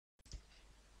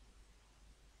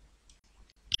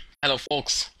Hello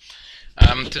folks,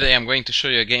 today I'm going to show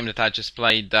you a game that I just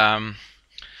played a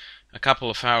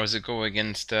couple of hours ago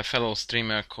against a fellow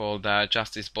streamer called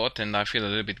Justicebot, and I feel a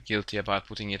little bit guilty about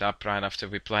putting it up right after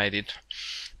we played it,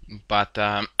 but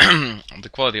the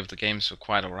quality of the games were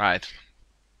quite alright,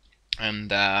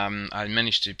 and I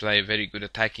managed to play a very good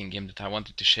attacking game that I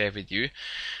wanted to share with you,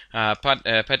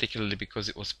 particularly because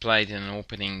it was played in an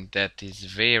opening that is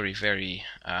very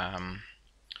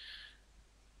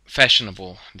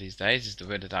fashionable these days, is the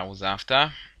word that I was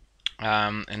after.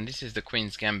 And this is the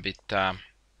Queen's Gambit. What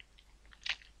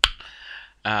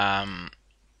am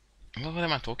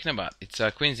I talking about? It's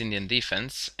Queen's Indian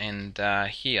defense, and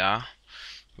here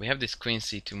we have this Queen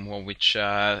C2 move, which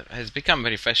has become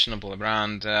very fashionable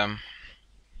around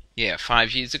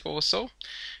 5 years ago or so.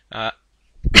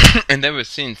 And ever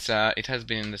since, it has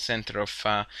been in the center of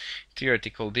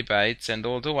theoretical debates. And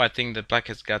although I think that Black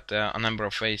has got a number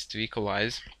of ways to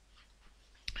equalize,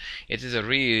 it is a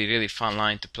really fun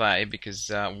line to play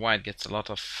because White gets a lot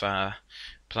of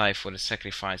play for the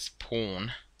sacrifice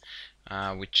pawn,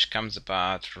 which comes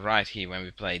about right here when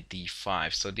we play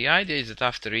d5. So the idea is that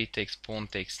after e takes, pawn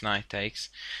takes, knight takes,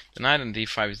 the knight on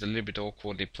d5 is a little bit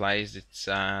awkwardly placed. It's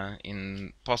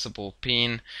in possible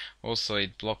pin. Also,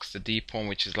 it blocks the d pawn,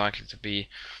 which is likely to be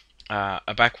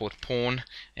a backward pawn,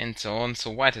 and so on.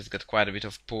 So White has got quite a bit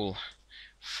of pull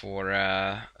for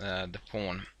the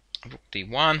pawn. Rook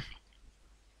d1,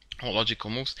 all logical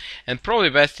moves, and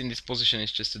probably best in this position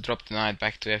is just to drop the knight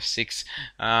back to f6.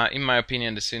 In my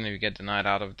opinion, the sooner you get the knight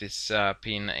out of this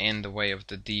pin and the way of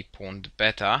the d pawn, the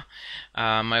better.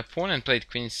 My opponent played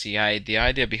queen c8. The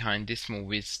idea behind this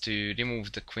move is to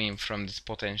remove the queen from this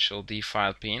potential d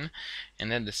file pin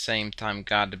and at the same time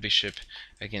guard the bishop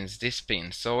against this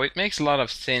pin. So it makes a lot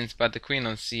of sense, but the queen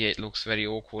on c8 looks very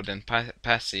awkward and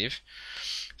passive.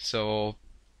 So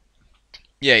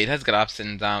yeah, it has got ups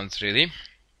and downs really.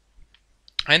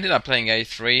 I ended up playing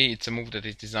a3. It's a move that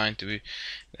is designed to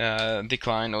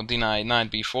decline or deny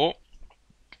knight b4.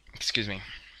 Excuse me.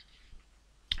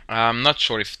 I'm not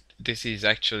sure if this is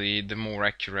actually the more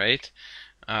accurate.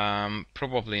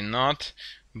 Probably not,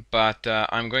 but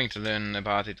I'm going to learn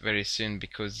about it very soon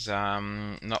because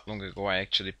not long ago I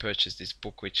actually purchased this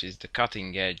book, which is the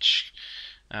Cutting Edge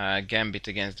Gambit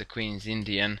against the Queen's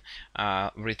Indian,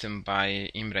 written by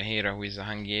Imre Hera, who is a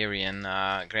Hungarian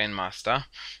grandmaster.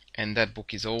 And that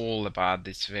book is all about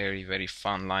this very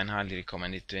fun line. Highly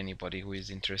recommend it to anybody who is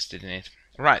interested in it.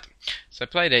 Right, so I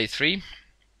played a3,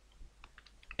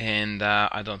 and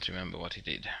I don't remember what he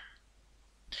did.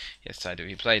 Yes, I do.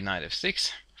 He played knight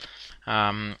f6.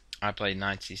 I played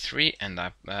knight c3, and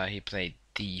he played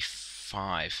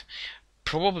d5.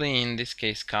 Probably in this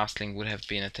case castling would have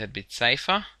been a tad bit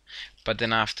safer, but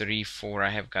then after e4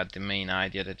 I have got the main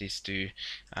idea, that is to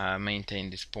maintain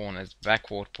this pawn as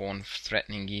backward pawn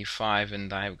threatening e5,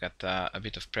 and I have got a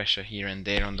bit of pressure here and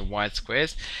there on the white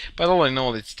squares, but all in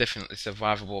all it's definitely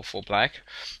survivable for black.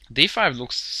 d5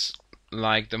 looks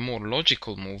like the more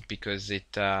logical move because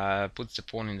it puts the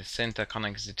pawn in the center,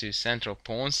 connects the two central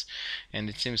pawns, and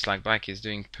it seems like black is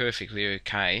doing perfectly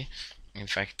okay. In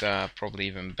fact, probably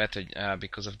even better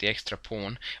because of the extra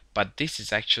pawn, but this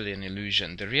is actually an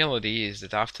illusion. The reality is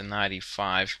that after knight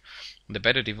e5, the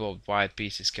better developed white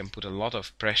pieces can put a lot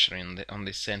of pressure on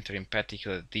the center, in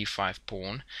particular the d5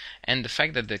 pawn, and the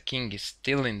fact that the king is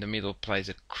still in the middle plays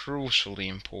a crucially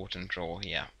important role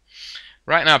here.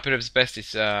 Right now, perhaps best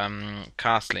is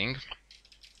castling,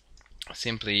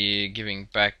 simply giving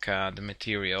back the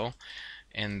material,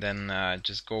 and then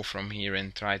just go from here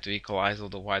and try to equalize. All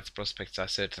the white's prospects are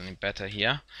certainly better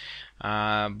here,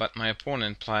 but my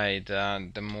opponent played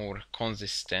the more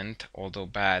consistent, although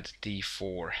bad,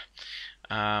 d4.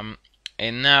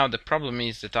 And now the problem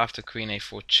is that after queen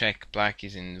a4 check, black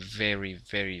is in very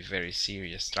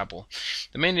serious trouble.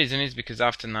 The main reason is because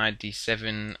after knight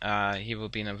d7 he will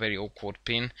be in a very awkward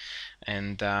pin,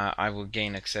 and I will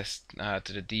gain access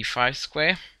to the d5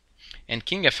 square, and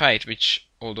king f8, which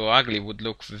although ugly would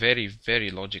look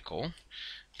very logical,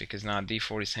 because now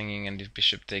d4 is hanging, and if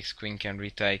bishop takes, queen can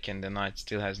retake, and the knight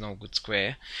still has no good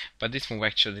square. But this move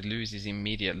actually loses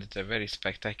immediately to a very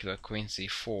spectacular queen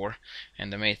c4,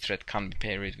 and the mate threat can't be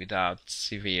parried without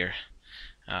severe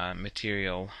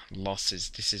material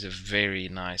losses. This is a very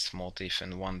nice motif,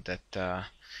 and one that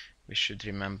we should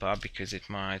remember because it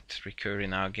might recur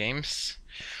in our games.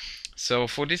 So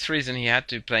for this reason he had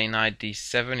to play knight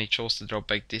d7. He chose to drop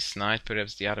back this knight.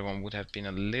 Perhaps the other one would have been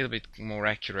a little bit more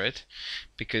accurate,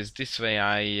 because this way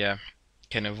I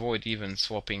can avoid even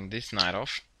swapping this knight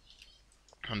off.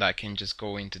 and I can just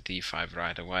go into d5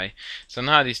 right away. So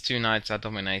now these two knights are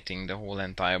dominating the whole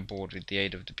entire board with the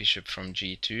aid of the bishop from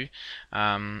g2.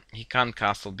 He can't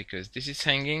castle because this is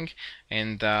hanging,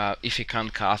 and if he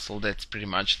can't castle, that's pretty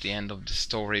much the end of the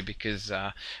story, because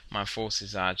my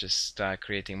forces are just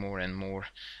creating more and more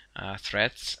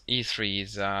threats. e3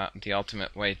 is the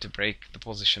ultimate way to break the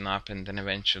position up and then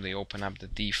eventually open up the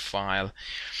d file.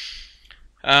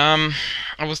 I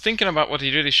was thinking about what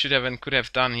he really should have and could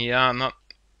have done here. Not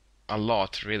a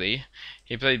lot, really.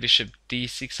 He played bishop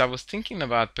d6. I was thinking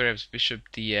about perhaps bishop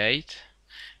d8,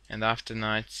 and after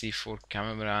knight c4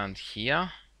 come around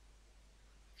here.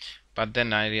 But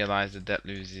then I realized that that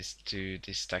loses to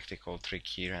this tactical trick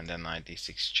here, and then knight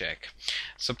d6 check.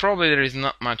 So probably there is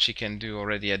not much he can do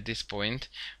already at this point.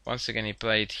 Once again he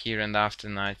played here, and after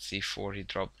knight c4 he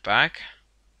dropped back.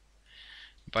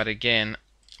 But again,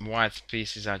 White's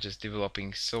pieces are just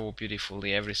developing so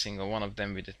beautifully, every single one of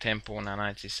them with the tempo. Now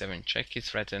knight c7 check is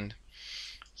threatened,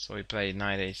 so he played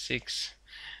knight a6,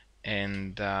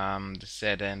 and the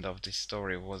sad end of this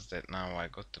story was that now I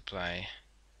got to play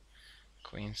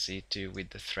queen c2 with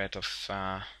the threat of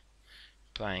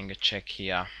playing a check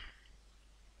here.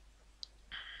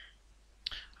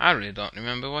 I really don't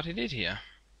remember what he did here.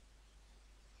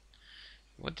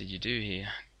 What did you do here,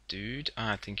 dude?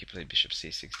 I think he played bishop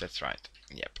c6, that's right.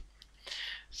 Yep.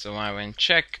 So I went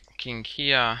check, king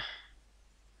here,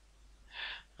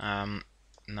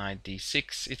 knight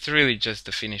d6. It's really just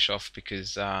the finish off,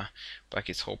 because black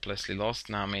is hopelessly lost.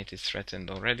 Now mate is threatened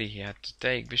already. He had to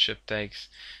take, bishop takes,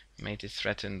 mate is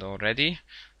threatened already,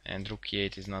 and rook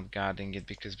e8 is not guarding it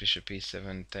because bishop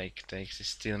e7 takes is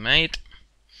still mate.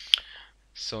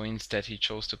 So instead he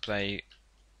chose to play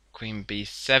queen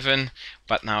b7,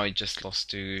 but now he just lost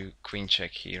to queen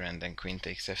check here, and then queen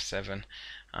takes f7.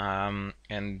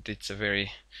 And it's a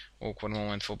very awkward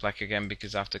moment for black again,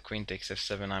 because after queen takes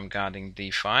f7 I'm guarding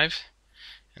d5,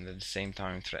 and at the same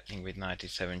time threatening with knight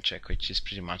e7 check, which is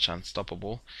pretty much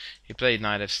unstoppable. He played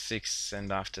knight f6, and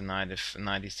after knight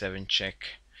e7 check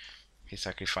he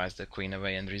sacrificed the queen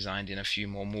away and resigned in a few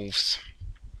more moves.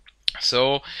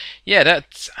 So yeah,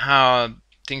 that's how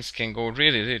things can go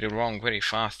really wrong very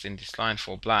fast in this line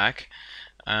for black.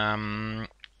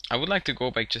 I would like to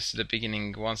go back just to the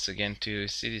beginning once again to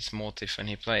see this motif when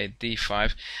he played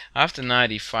d5. After knight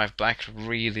e5, black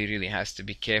really has to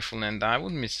be careful, and I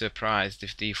wouldn't be surprised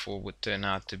if d4 would turn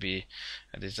out to be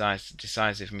a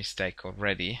decisive mistake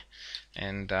already.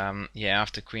 And yeah,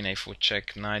 after queen a4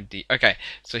 check, knight d... Okay,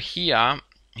 so here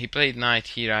he played knight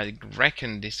here. I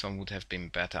reckon this one would have been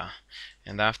better.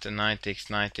 And after knight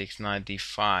takes knight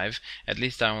d5, at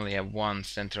least I only have one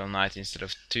central knight instead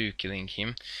of two killing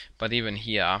him. But even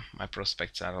here my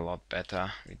prospects are a lot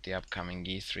better. With the upcoming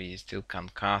e3 he still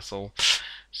can't castle,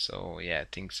 so yeah,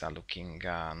 things are looking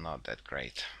not that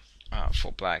great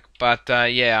for black. But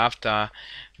yeah, after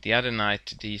the other knight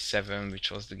to d7, which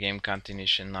was the game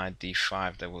continuation, knight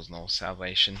d5, there was no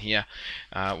salvation here.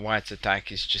 White's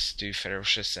attack is just too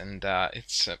ferocious, and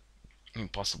it's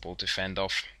impossible to fend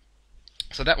off.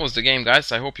 So that was the game, guys.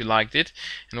 I hope you liked it.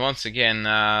 And once again,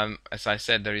 as I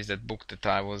said, there is that book that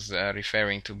I was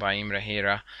referring to by Imre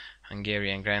Hera,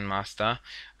 Hungarian Grandmaster,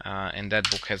 and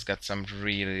that book has got some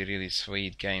really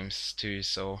sweet games too.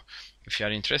 So if you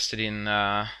are interested in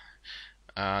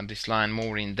this line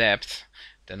more in depth,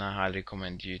 then I highly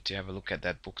recommend you to have a look at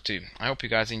that book too. I hope you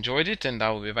guys enjoyed it, and I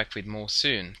will be back with more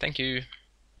soon. Thank you.